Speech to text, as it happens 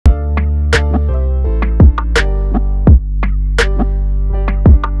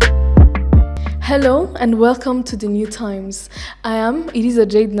Hello and welcome to the New Times. It is a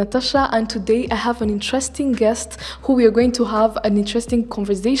Jade Natasha, and today I have an interesting guest who we are going to have an interesting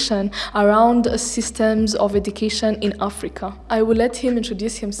conversation around systems of education in Africa. I will let him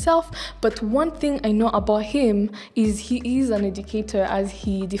introduce himself, but one thing I know about him is he is an educator as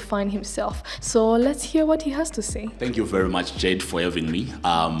he defined himself. So let's hear what he has to say. Thank you very much, Jade, for having me.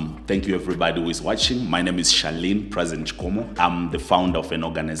 Thank you everybody who is watching. My name is Charlene, President Chikomo. I'm the founder of an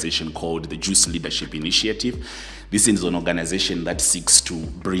organization called the Juice Leadership Initiative. This is an organization that seeks to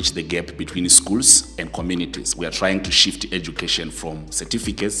bridge the gap between schools and communities. We are trying to shift education from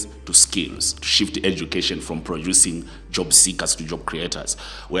certificates to skills, to shift education from producing job seekers to job creators.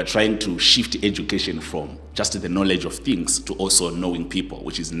 We are trying to shift education from just the knowledge of things to also knowing people,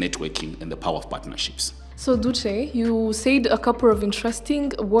 which is networking and the power of partnerships. So Duce, you said a couple of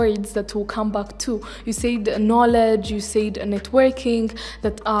interesting words that we'll come back to. You said knowledge, you said networking,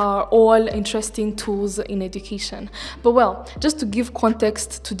 that are all interesting tools in education. But well, just to give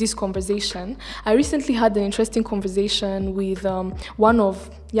context to this conversation, I recently had an interesting conversation with one of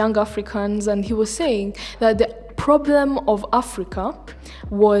young Africans, and he was saying that the problem of Africa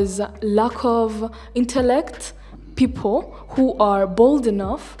was lack of intellect, people who are bold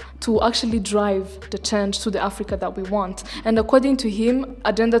enough to actually drive the change to the Africa that we want. And according to him,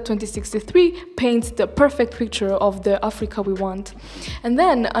 Agenda 2063 paints the perfect picture of the Africa we want. And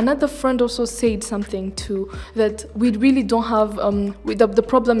then another friend also said something too, that we really don't have, the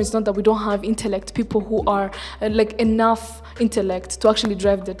problem is not that we don't have intellect, people who are like enough intellect to actually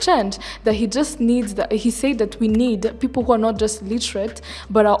drive the change, that he just needs, he said that we need people who are not just literate,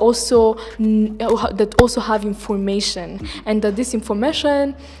 but are also, that also have information, and that this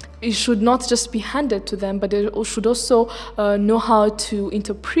information, it should not just be handed to them, but they should also know how to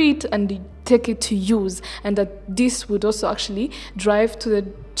interpret and take it to use, and that this would also actually drive to the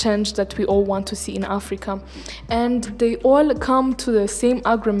change that we all want to see in Africa. And they all come to the same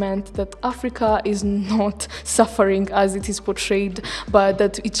agreement that Africa is not suffering as it is portrayed, but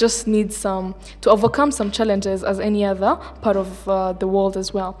that it just needs to overcome some challenges as any other part of the world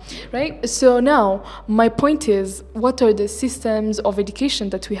as well, right? So now, my point is, what are the systems of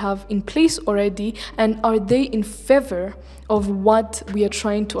education that we have in place already, and are they in favor of what we are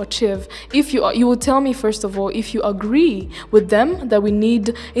trying to achieve? If you will tell me, first of all, if you agree with them that we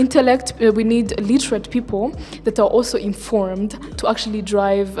need intellect, we need literate people that are also informed to actually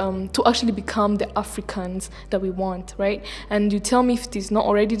drive, to actually become the Africans that we want, right? And you tell me if it is not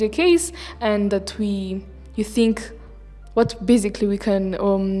already the case, and that you think what basically we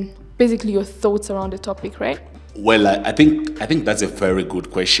can, basically your thoughts around the topic, right? Well, I think that's a very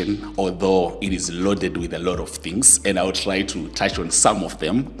good question, although it is loaded with a lot of things, and I'll try to touch on some of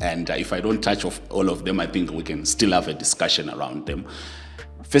them. And if I don't touch on all of them, I think we can still have a discussion around them.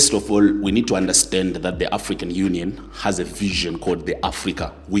 First of all, we need to understand that the African Union has a vision called the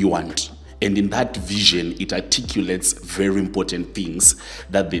Africa we want. And in that vision, it articulates very important things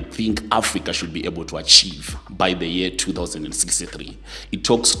that they think Africa should be able to achieve by the year 2063. It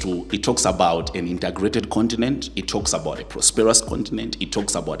talks about an integrated continent, it talks about a prosperous continent, it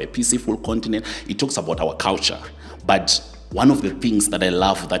talks about a peaceful continent, it talks about our culture. But one of the things that I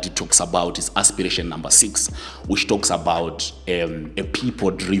love that it talks about is aspiration number 6, which talks about a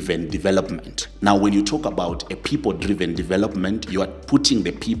people-driven development. Now, when you talk about a people-driven development, you are putting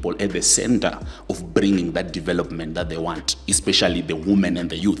the people at the center of bringing that development that they want, especially the women and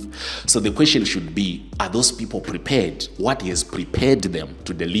the youth. So the question should be, are those people prepared? What has prepared them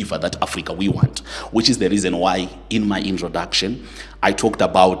to deliver that Africa we want? Which is the reason why in my introduction, I talked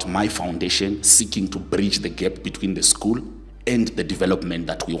about my foundation seeking to bridge the gap between the school and the development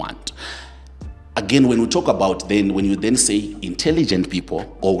that we want. Again, when we talk about when you then say intelligent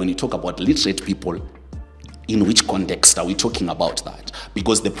people, or when you talk about literate people, in which context are we talking about that?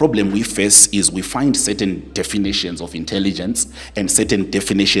 Because the problem we face is we find certain definitions of intelligence and certain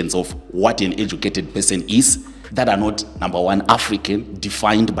definitions of what an educated person is that are not, number one, African,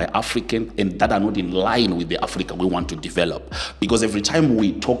 defined by African, and that are not in line with the Africa we want to develop. Because every time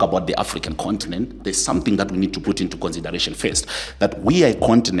we talk about the African continent, there's something that we need to put into consideration first, that we are a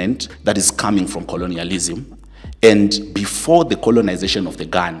continent that is coming from colonialism, and before the colonization of the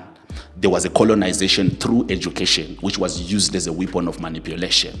Ghana, there was a colonization through education, which was used as a weapon of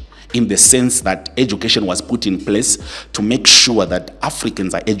manipulation, in the sense that education was put in place to make sure that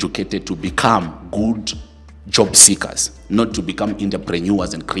Africans are educated to become good job seekers, not to become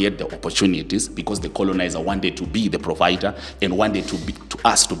entrepreneurs and create the opportunities, because the colonizer wanted to be the provider and wanted to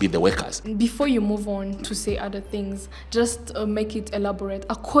us to be the workers. Before you move on to say other things, just make it elaborate.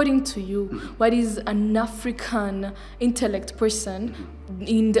 According to you, what is an African intellect person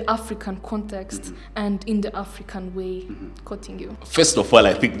in the African context and in the African way? Quoting you. First of all,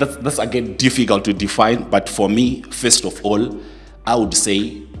 I think that's again difficult to define, but for me, first of all, I would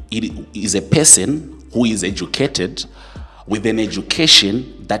say it is a person who is educated with an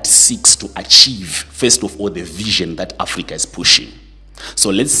education that seeks to achieve, first of all, the vision that Africa is pushing. So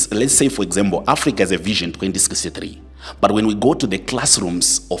let's say, for example, Africa has a vision 2063. But when we go to the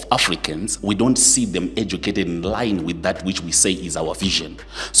classrooms of Africans, we don't see them educated in line with that which we say is our vision.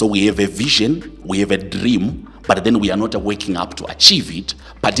 So we have a vision, we have a dream, but then we are not waking up to achieve it,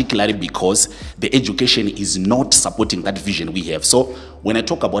 particularly because the education is not supporting that vision we have. So when I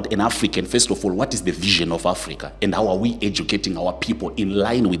talk about an African, first of all, what is the vision of Africa? And how are we educating our people in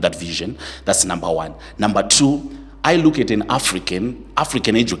line with that vision? That's number one. Number two, I look at an African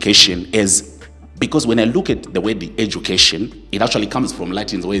education as, because when I look at the word education, it actually comes from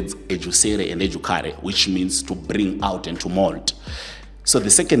Latin words educere and educare, which means to bring out and to mold. So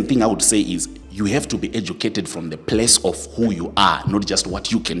the second thing I would say is you have to be educated from the place of who you are, not just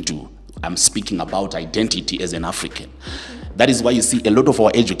what you can do. I'm speaking about identity as an African. That is why you see a lot of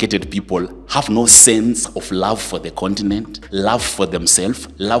our educated people have no sense of love for the continent, love for themselves,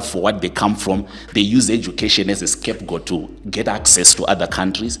 love for what they come from. They use education as a scapegoat to get access to other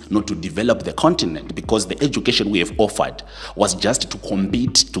countries, not to develop the continent, because the education we have offered was just to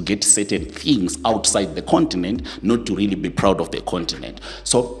compete to get certain things outside the continent, not to really be proud of the continent.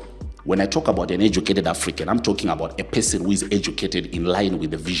 So when I talk about an educated African, I'm talking about a person who is educated in line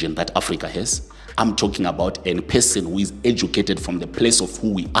with the vision that Africa has. I'm talking about a person who is educated from the place of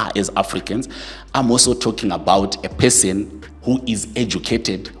who we are as Africans. I'm also talking about a person who is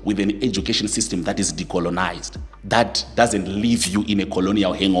educated with an education system that is decolonized, that doesn't leave you in a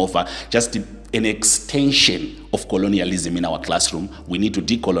colonial hangover, just an extension of colonialism in our classroom. We need to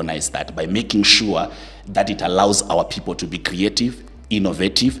decolonize that by making sure that it allows our people to be creative,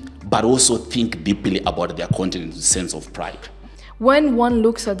 innovative, but also think deeply about their continent with a sense of pride. When one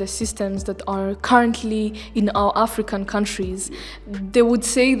looks at the systems that are currently in our African countries, they would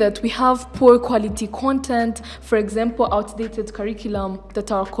say that we have poor quality content, for example, outdated curriculum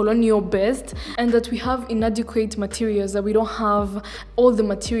that are colonial based, and that we have inadequate materials, that we don't have all the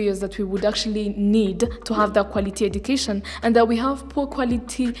materials that we would actually need to have that quality education, and that we have poor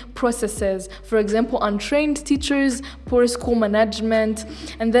quality processes, for example, untrained teachers, poor school management,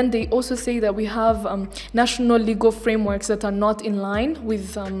 and then they also say that we have national legal frameworks that are not in line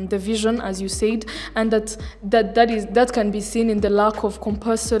with the vision, as you said, and that can be seen in the lack of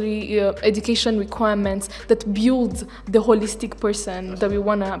compulsory education requirements that build the holistic person that we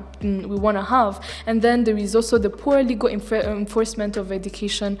wanna have. And then there is also the poor legal enforcement of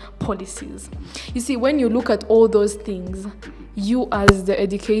education policies. You see, when you look at all those things, you as the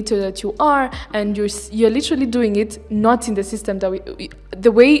educator that you are, and you're literally doing it not in the system that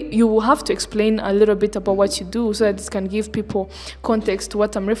the way you will have to explain a little bit about what you do so that this can give people context to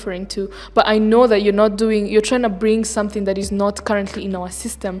what I'm referring to. But I know that you're trying to bring something that is not currently in our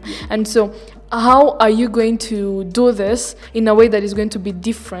system. And so how are you going to do this in a way that is going to be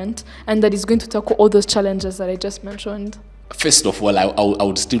different and that is going to tackle all those challenges that I just mentioned? First of all, I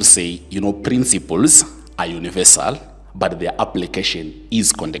would still say, principles are universal, but their application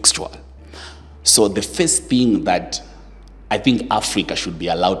is contextual. So the first thing that I think Africa should be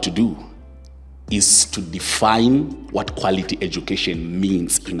allowed to do is to define what quality education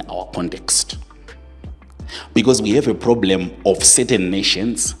means in our context. Because we have a problem of certain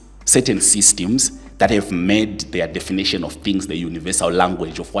nations, certain systems that have made their definition of things the universal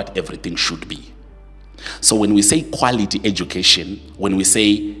language of what everything should be. So when we say quality education, when we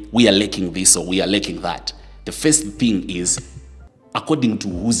say we are lacking this or we are lacking that, the first thing is, according to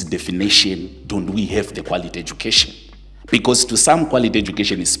whose definition don't we have the quality education? Because to some, quality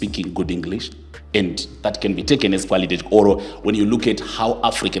education is speaking good English, and that can be taken as quality. Or when you look at how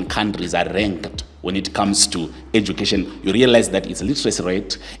African countries are ranked when it comes to education, you realize that it's literacy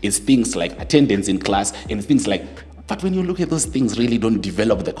rate, it's things like attendance in class, and things like, but when you look at those things, really don't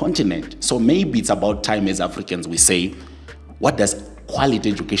develop the continent. So maybe it's about time as Africans we say, what does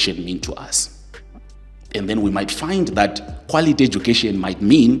quality education mean to us? And then we might find that quality education might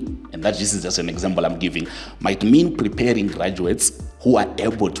mean, and that this is just an example I'm giving, might mean preparing graduates who are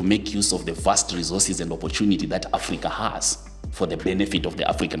able to make use of the vast resources and opportunity that Africa has. for the benefit of the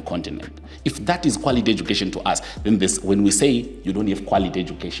African continent. If that is quality education to us, then when we say you don't have quality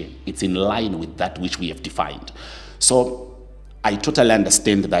education, it's in line with that which we have defined. So I totally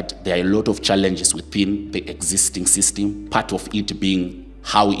understand that there are a lot of challenges within the existing system, part of it being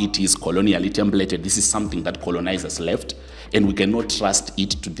how it is colonially templated. This is something that colonizers left, and we cannot trust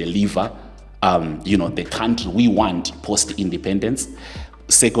it to deliver the country we want post-independence.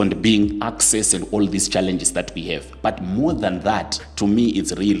 Second being access and all these challenges that we have. But more than that, to me,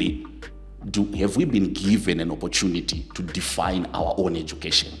 it's really, have we been given an opportunity to define our own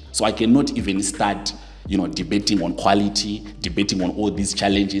education? So I cannot even start debating on quality, debating on all these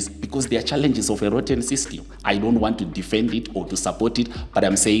challenges, because they are challenges of a rotten system. I don't want to defend it or to support it, but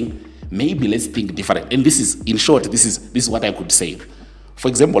I'm saying maybe let's think different. And this is, in short, this is what I could say. For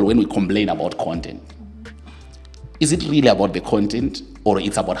example, when we complain about content, is it really about the content or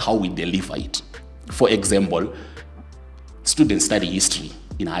it's about how we deliver it? For example, students study history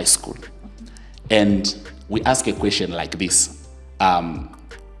in high school, and we ask a question like this: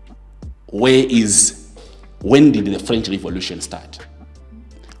 when did the French Revolution start?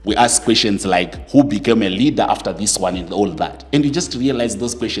 We ask questions like, who became a leader after this one and all that? And you just realize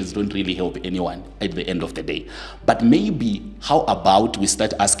those questions don't really help anyone at the end of the day. But maybe, how about we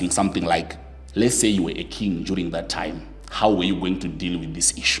start asking something like, let's say you were a king during that time, how were you going to deal with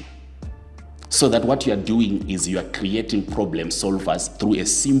this issue? So that what you are doing is you are creating problem solvers through a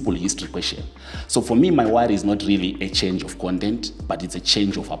simple history question. So for me, my worry is not really a change of content, but it's a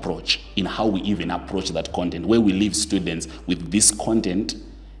change of approach in how we even approach that content, where we leave students with this content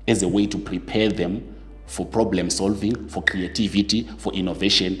as a way to prepare them for problem solving, for creativity, for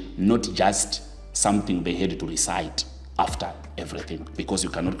innovation, not just something they had to recite after everything, because you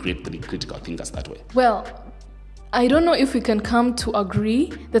cannot create the critical thinkers that way. Well, I don't know if we can come to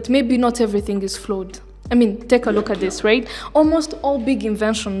agree that maybe not everything is flawed. I mean, take a look at this, right? Almost all big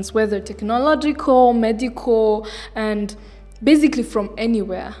inventions, whether technological, medical, and basically from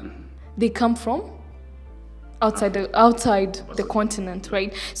anywhere, they come from outside the continent,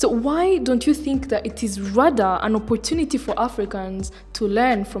 right? So why don't you think that it is rather an opportunity for Africans to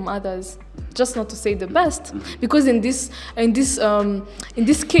learn from others, just not to say the best? Because in this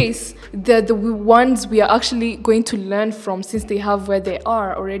case, they're the ones we are actually going to learn from, since they have where they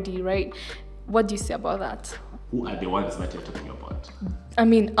are already, right? What do you say about that? Who are the ones that you're talking about? I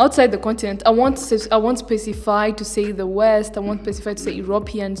mean, outside the continent. I won't specify to say the West. I won't specify to say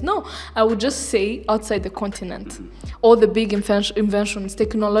Europeans. No, I would just say outside the continent. All the big inventions,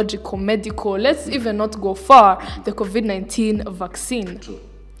 technological, medical. Let's even not go far. The COVID-19 vaccine. True.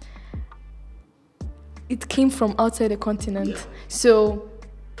 It came from outside the continent. So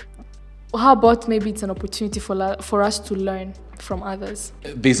how about maybe it's an opportunity for us to learn from others?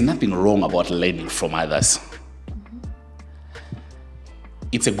 There's nothing wrong about learning from others.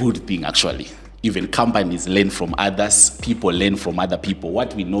 It's a good thing, actually. Even companies learn from others, people learn from other people.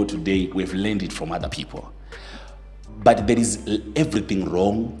 What we know today, we've learned it from other people. But there is everything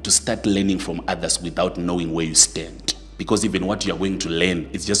wrong to start learning from others without knowing where you stand. Because even what you're going to learn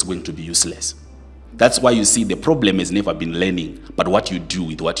is just going to be useless. That's why you see the problem has never been learning, but what you do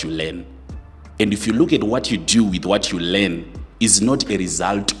with what you learn. And if you look at what you do with what you learn, is not a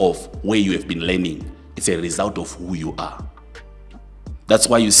result of where you have been learning. It's a result of who you are. That's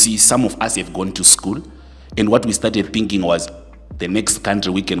why you see some of us have gone to school, and what we started thinking was the next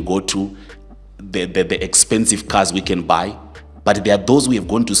country we can go to, the expensive cars we can buy. But there are those who have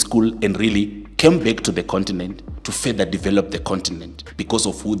gone to school and really came back to the continent to further develop the continent because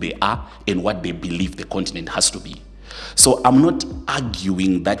of who they are and what they believe the continent has to be. So I'm not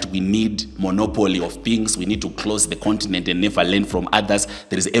arguing that we need monopoly of things, we need to close the continent and never learn from others.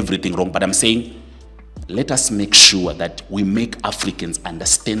 There is everything wrong. But I'm saying, let us make sure that we make Africans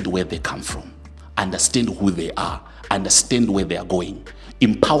understand where they come from, understand who they are, understand where they are going,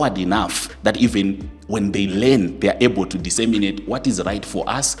 empowered enough that even when they learn, they are able to disseminate what is right for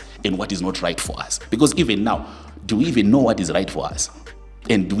us and what is not right for us. Because even now, do we even know what is right for us?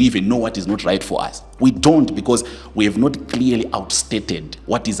 And do we even know what is not right for us? We don't, because we have not clearly outstated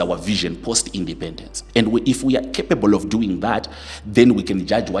what is our vision post-independence. And if we are capable of doing that, then we can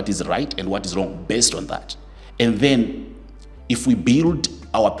judge what is right and what is wrong based on that. And then if we build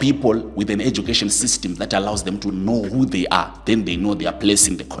our people with an education system that allows them to know who they are, then they know their place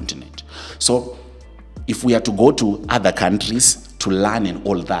in the continent. So if we are to go to other countries to learn and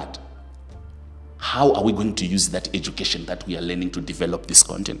all that, how are we going to use that education that we are learning to develop this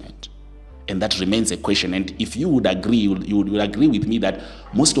continent? And that remains a question. And if you would agree, you would agree with me that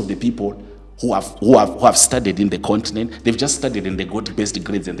most of the people who have studied in the continent. They've just studied and they got best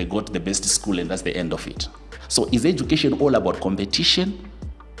grades and they got the best school, and that's the end of it. So is education all about competition,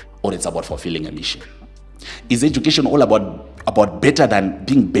 or it's about fulfilling a mission? Is education all about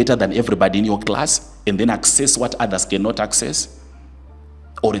being better than everybody in your class and then access what others cannot access?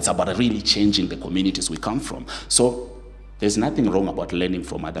 Or it's about really changing the communities we come from? So there's nothing wrong about learning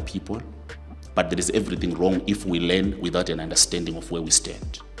from other people, but there is everything wrong if we learn without an understanding of where we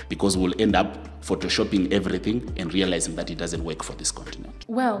stand, because we'll end up photoshopping everything and realizing that it doesn't work for this continent.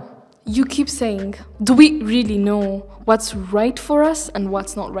 Well, you keep saying, do we really know what's right for us and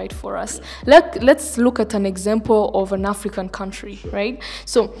what's not right for us? Let's look at an example of an African country, right?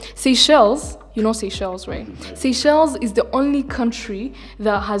 So Seychelles, you know Seychelles, right? Seychelles is the only country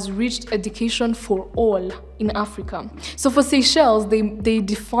that has reached education for all in Africa. So for Seychelles, they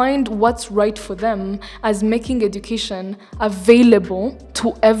defined what's right for them as making education available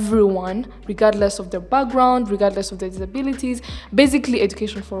to everyone, regardless of their background, regardless of their disabilities, basically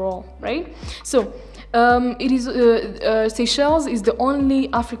education for all, right? So Seychelles is the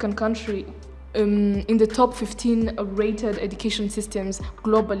only African country in the top 15 rated education systems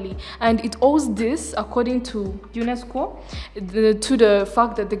globally, and it owes this, according to UNESCO, to the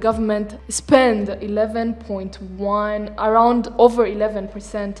fact that the government spent 11.1, around over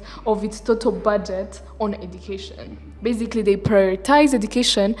 11% of its total budget on education. Basically, they prioritize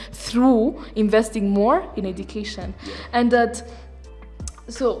education through investing more in education, and that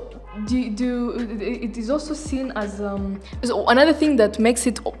so. It is also seen as so another thing that makes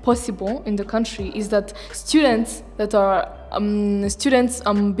it possible in the country is that students that are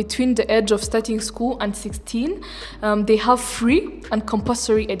between the age of starting school and 16, they have free and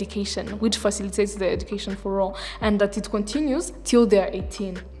compulsory education, which facilitates the education for all, and that it continues till they are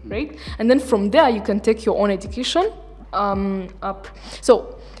 18, right? And then from there you can take your own education up.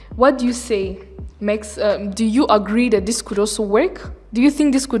 So what do you say? Do you agree that this could also work? Do you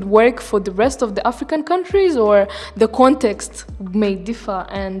think this could work for the rest of the African countries, or the context may differ?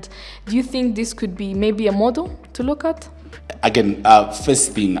 And do you think this could be maybe a model to look at? Again,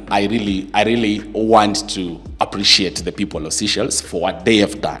 first thing, I really want to appreciate the people of Seychelles for what they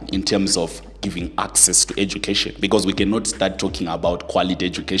have done in terms of giving access to education, because we cannot start talking about quality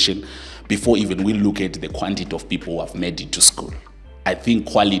education before even we look at the quantity of people who have made it to school. I think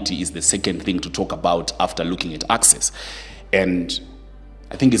quality is the second thing to talk about after looking at access. And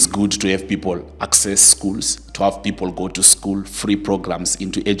I think it's good to have people access schools, to have people go to school, free programs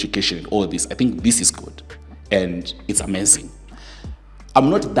into education and all this. I think this is good and it's amazing. I'm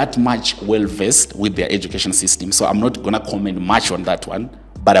not that much well-versed with their education system, so I'm not going to comment much on that one,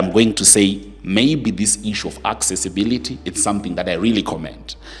 but I'm going to say maybe this issue of accessibility, it's something that I really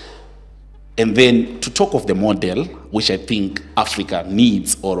commend. And then to talk of the model, which I think Africa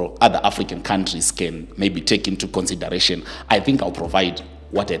needs or other African countries can maybe take into consideration, I think I'll provide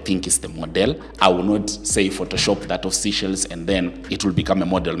what I think is the model. I will not say Photoshop that of Seychelles and then it will become a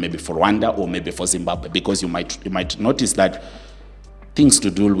model maybe for Rwanda or maybe for Zimbabwe, because you might notice that things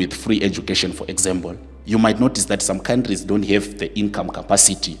to do with free education, for example, you might notice that some countries don't have the income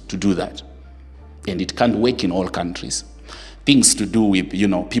capacity to do that. And it can't work in all countries. Things to do with,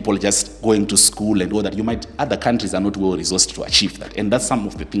 people just going to school and all that. Other countries are not well resourced to achieve that. And that's some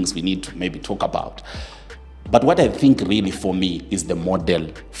of the things we need to maybe talk about. But what I think really for me is the model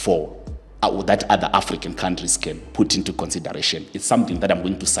for that other African countries can put into consideration. It's something that I'm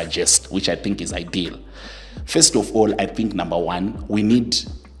going to suggest, which I think is ideal. First of all, I think number one, we need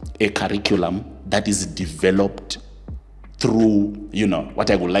a curriculum that is developed through, what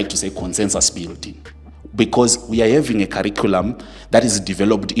I would like to say consensus building. Because we are having a curriculum that is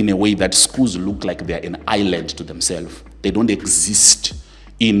developed in a way that schools look like they're an island to themselves. They don't exist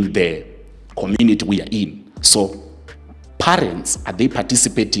in the community we are in. So parents, are they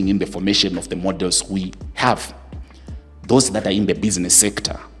participating in the formation of the models we have? Those that are in the business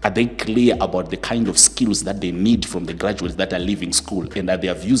sector, are they clear about the kind of skills that they need from the graduates that are leaving school, and are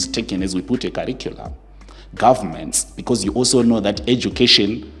their views taken as we put a curriculum? Governments, because you also know that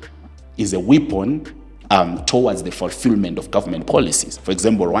education is a weapon towards the fulfillment of government policies. For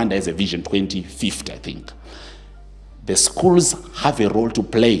example, Rwanda has a Vision 2050, I think. The schools have a role to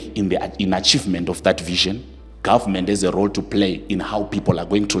play in achievement of that vision. Government has a role to play in how people are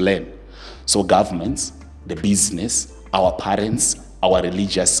going to learn. So governments, the business, our parents, our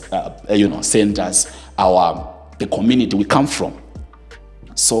religious centers, the community we come from.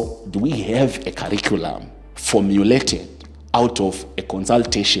 So do we have a curriculum formulated out of a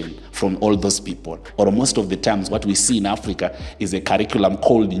consultation from all those people. Or most of the times what we see in Africa is a curriculum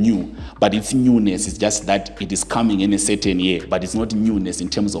called new, but its newness is just that it is coming in a certain year, but it's not newness in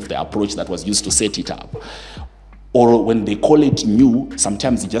terms of the approach that was used to set it up. Or when they call it new,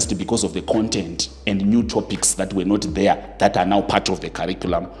 sometimes it's just because of the content and new topics that were not there that are now part of the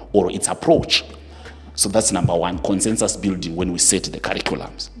curriculum or its approach. So that's number one, consensus building when we set the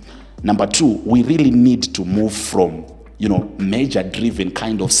curriculums. Number two, we really need to move from major-driven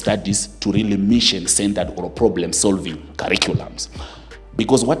kind of studies to really mission-centered or problem-solving curriculums.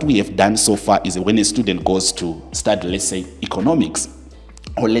 Because what we have done so far is when a student goes to study, let's say, economics,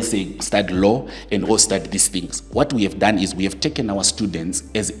 or let's say study law and or study these things, what we have done is we have taken our students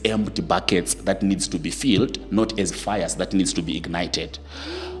as empty buckets that needs to be filled, not as fires that needs to be ignited.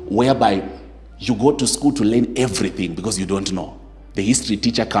 Whereby you go to school to learn everything because you don't know. The history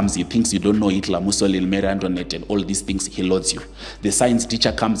teacher comes, he thinks you don't know Hitler, Mussolini, Marie Antoinette, and all these things, he loads you. The science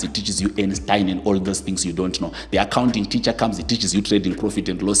teacher comes, he teaches you Einstein and all those things you don't know. The accounting teacher comes, he teaches you trading, profit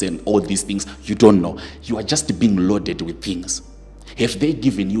and loss and all these things you don't know. You are just being loaded with things. Have they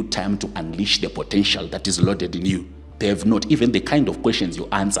given you time to unleash the potential that is loaded in you? They have not. Even the kind of questions you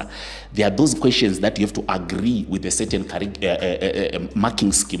answer, there are those questions that you have to agree with a certain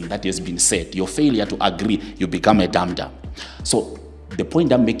marking scheme that has been set. Your failure to agree, you become a dum-dum. So the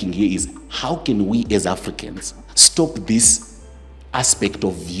point I'm making here is, how can we as Africans stop this aspect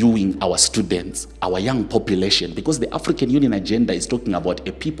of viewing our students, our young population, because the African Union agenda is talking about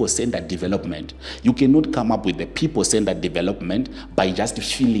a people-centered development. You cannot come up with a people-centered development by just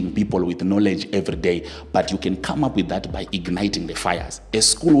filling people with knowledge every day, but you can come up with that by igniting the fires. A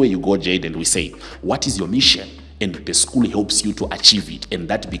school where you go, Jade, and we say, what is your mission? And the school helps you to achieve it, and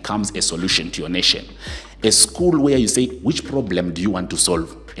that becomes a solution to your nation. A school where you say, which problem do you want to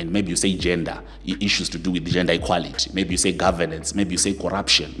solve? And maybe you say gender, issues to do with gender equality. Maybe you say governance, maybe you say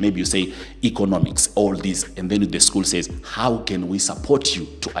corruption, maybe you say economics, all this. And then the school says, how can we support you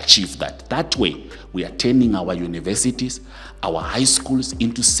to achieve that? That way, we are turning our universities, our high schools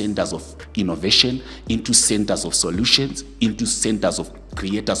into centers of innovation, into centers of solutions, into centers of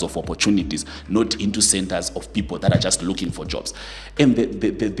creators of opportunities, not into centers of people that are just looking for jobs. And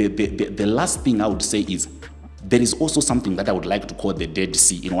the last thing I would say is, there is also something that I would like to call the Dead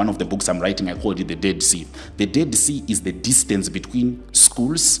Sea. In one of the books I'm writing, I called it the Dead Sea. The Dead Sea is the distance between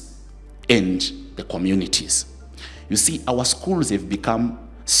schools and the communities. You see, our schools have become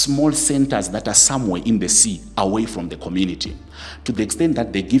small centers that are somewhere in the sea, away from the community. To the extent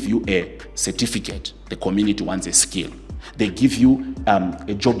that they give you a certificate, the community wants a skill. They give you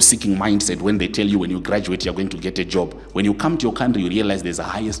a job-seeking mindset when they tell you when you graduate you're going to get a job. When you come to your country, you realize there's a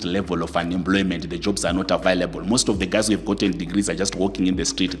highest level of unemployment. The jobs are not available. Most of the guys who have gotten degrees are just walking in the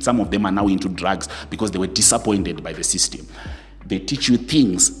street. Some of them are now into drugs because they were disappointed by the system. They teach you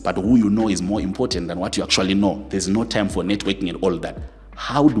things, but who you know is more important than what you actually know. There's no time for networking and all that.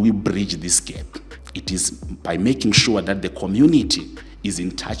 How do we bridge this gap? It is by making sure that the community is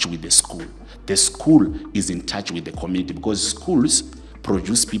in touch with the school. The school is in touch with the community, because schools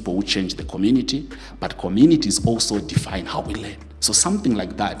produce people who change the community, but communities also define how we learn. So something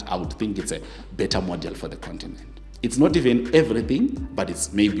like that, I would think it's a better model for the continent. It's not even everything, but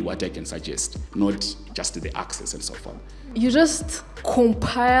it's maybe what I can suggest, not just the access and so forth. You just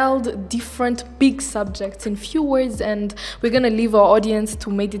compiled different big subjects in few words, and we're going to leave our audience to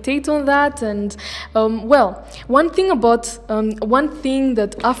meditate on that. And well, one thing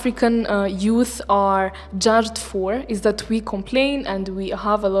that African youth are judged for is that we complain and we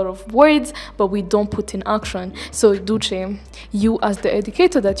have a lot of words, but we don't put in action. So Duce, you as the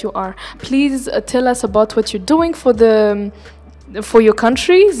educator that you are, please tell us about what you're doing for your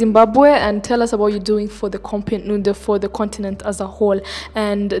country, Zimbabwe, and tell us about what you're doing for the continent as a whole.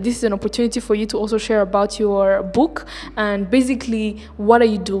 And this is an opportunity for you to also share about your book, and basically what are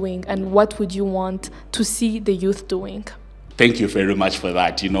you doing and what would you want to see the youth doing? Thank you very much for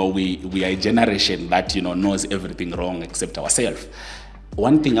that. We are a generation that knows everything wrong except ourselves.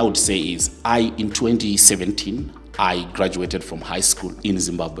 One thing I would say is, in 2017, I graduated from high school in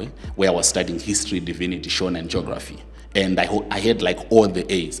Zimbabwe, where I was studying history, divinity, Shona, and geography. And I had like all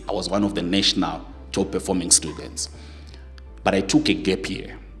the A's. I was one of the national top performing students. But I took a gap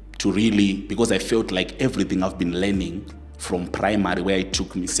year to really, because I felt like everything I've been learning from primary, where it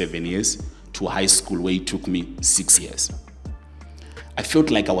took me 7 years, to high school, where it took me 6 years. I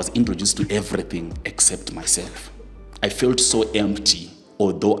felt like I was introduced to everything except myself. I felt so empty,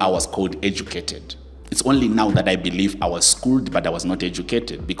 although I was called educated. It's only now that I believe I was schooled, but I was not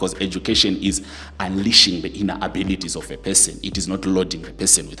educated, because education is unleashing the inner abilities of a person. It is not loading the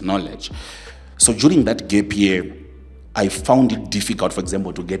person with knowledge. So during that gap year, I found it difficult, for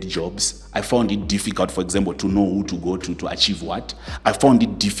example, to get jobs. I found it difficult, for example, to know who to go to achieve what. I found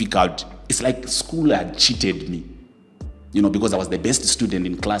it difficult. It's like school had cheated me, because I was the best student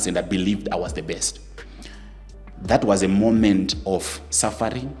in class and I believed I was the best. That was a moment of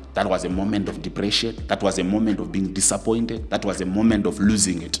suffering. That was a moment of depression. That was a moment of being disappointed. That was a moment of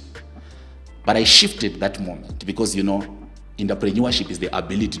losing it. But I shifted that moment because, entrepreneurship is the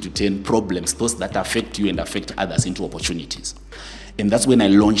ability to turn problems, those that affect you and affect others, into opportunities. And that's when I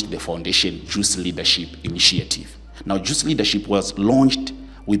launched the foundation Juice Leadership Initiative. Now, Juice Leadership was launched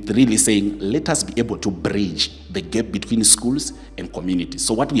with really saying, let us be able to bridge the gap between schools and communities.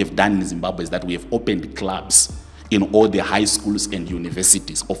 So what we have done in Zimbabwe is that we have opened clubs in all the high schools and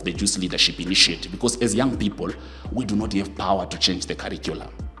universities of the Juice Leadership Initiative. Because as young people, we do not have power to change the curriculum.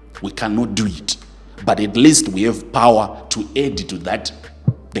 We cannot do it. But at least we have power to add to that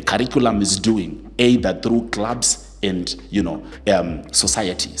the curriculum is doing, either through clubs and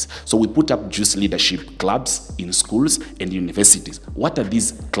societies. So we put up Juice Leadership clubs in schools and universities. What are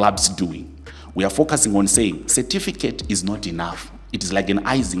these clubs doing? We are focusing on saying certificate is not enough. It is like an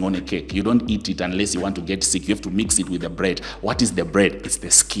icing on a cake. You don't eat it unless you want to get sick. You have to mix it with the bread. What is the bread? It's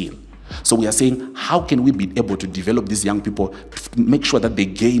the skill. So we are saying, how can we be able to develop these young people to make sure that they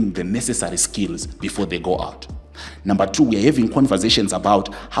gain the necessary skills before they go out? Number two, we are having conversations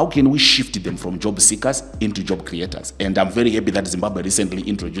about how can we shift them from job seekers into job creators. And I'm very happy that Zimbabwe recently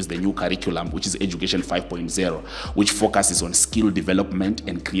introduced the new curriculum, which is Education 5.0, which focuses on skill development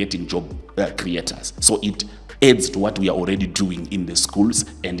and creating job creators. So it adds to what we are already doing in the schools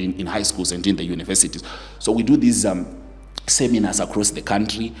and in high schools and in the universities. So we do these seminars across the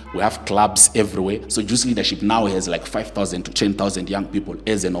country. We have clubs everywhere. So Juice Leadership now has like 5,000 to 10,000 young people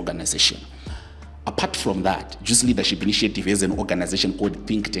as an organization. Apart from that, Juice Leadership Initiative is an organization called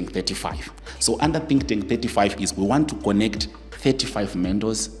Think Tank 35. So under Think Tank 35 is we want to connect 35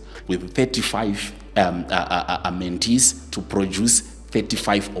 mentors with 35 mentees to produce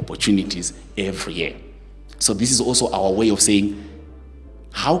 35 opportunities every year. So this is also our way of saying,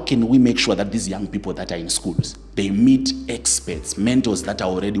 how can we make sure that these young people that are in schools, they meet experts, mentors that are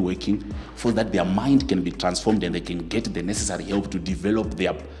already working, so that their mind can be transformed and they can get the necessary help to develop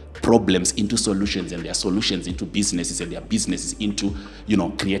their problems into solutions and their solutions into businesses and their businesses into,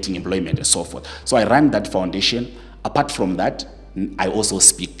 creating employment and so forth. So I ran that foundation. Apart from that, I also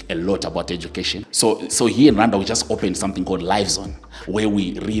speak a lot about education. So here in Rwanda, we just opened something called Live Zone, where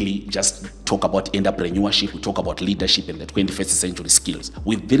we really just talk about entrepreneurship, we talk about leadership and the 21st century skills,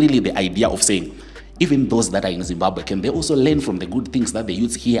 with really the idea of saying, even those that are in Zimbabwe, can they also learn from the good things that the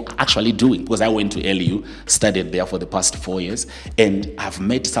youth here are actually doing? Because I went to LU, studied there for the past 4 years, and I've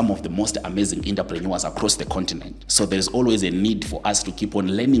met some of the most amazing entrepreneurs across the continent. So there's always a need for us to keep on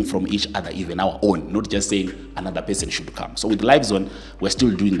learning from each other, even our own, not just saying another person should come. So with Live Zone, we're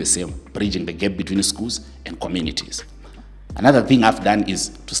still doing the same, bridging the gap between schools and communities. Another thing I've done is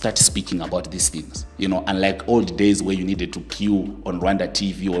to start speaking about these things. Unlike old days where you needed to queue on Rwanda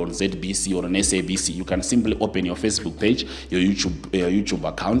TV or on ZBC or on SABC, you can simply open your Facebook page, your YouTube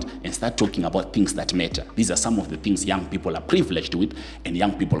account, and start talking about things that matter. These are some of the things young people are privileged with and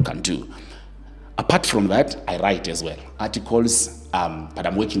young people can do. Apart from that, I write as well, articles, but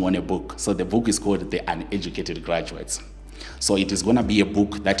I'm working on a book. So the book is called The Uneducated Graduates. So it is going to be a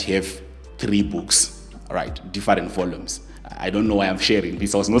book that have 3 books, right, different volumes. I don't know why I'm sharing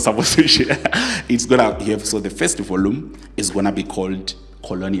this. I was not supposed to share. It's gonna have, so the first volume is gonna be called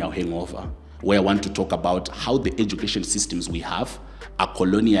Colonial Hangover, where I want to talk about how the education systems we have are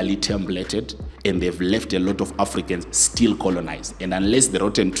colonially templated and they've left a lot of Africans still colonized. And unless the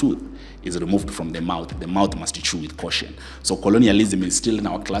rotten tooth is removed from the mouth must chew with caution. So colonialism is still in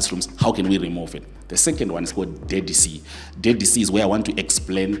our classrooms. How can we remove it? The second one is called Dead Sea. Dead Sea is where I want to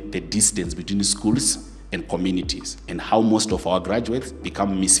explain the distance between schools and communities and how most of our graduates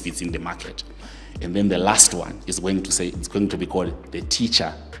become misfits in the market. And then the last one is going to be called The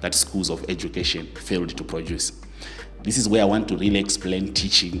Teacher That Schools of Education Failed to Produce. This is where I want to really explain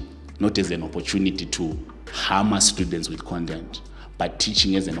teaching not as an opportunity to hammer students with content, but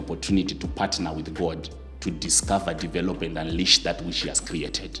teaching as an opportunity to partner with God to discover, develop, and unleash that which He has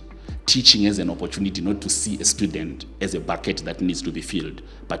created. Teaching as an opportunity not to see a student as a bucket that needs to be filled,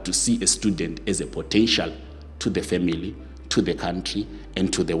 but to see a student as a potential to the family, to the country,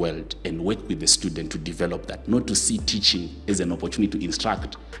 and to the world, and work with the student to develop that. Not to see teaching as an opportunity to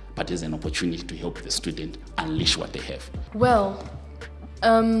instruct, but as an opportunity to help the student unleash what they have. Well,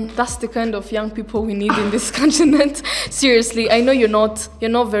 That's the kind of young people we need in this continent. Seriously, I know you're not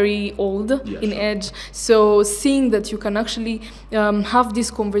very old in age, so seeing that you can actually have this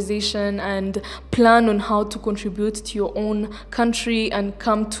conversation and plan on how to contribute to your own country and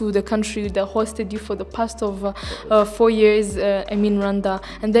come to the country that hosted you for the past of 4 years, Rwanda,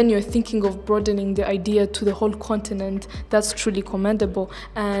 and then you're thinking of broadening the idea to the whole continent. That's truly commendable,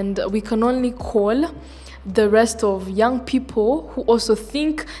 and we can only call the rest of young people who also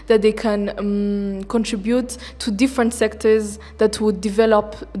think that they can contribute to different sectors that would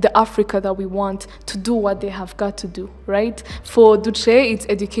develop the Africa that we want, to do what they have got to do, right? For Duce, it's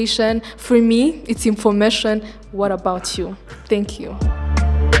education. For me, it's information. What about you? Thank you.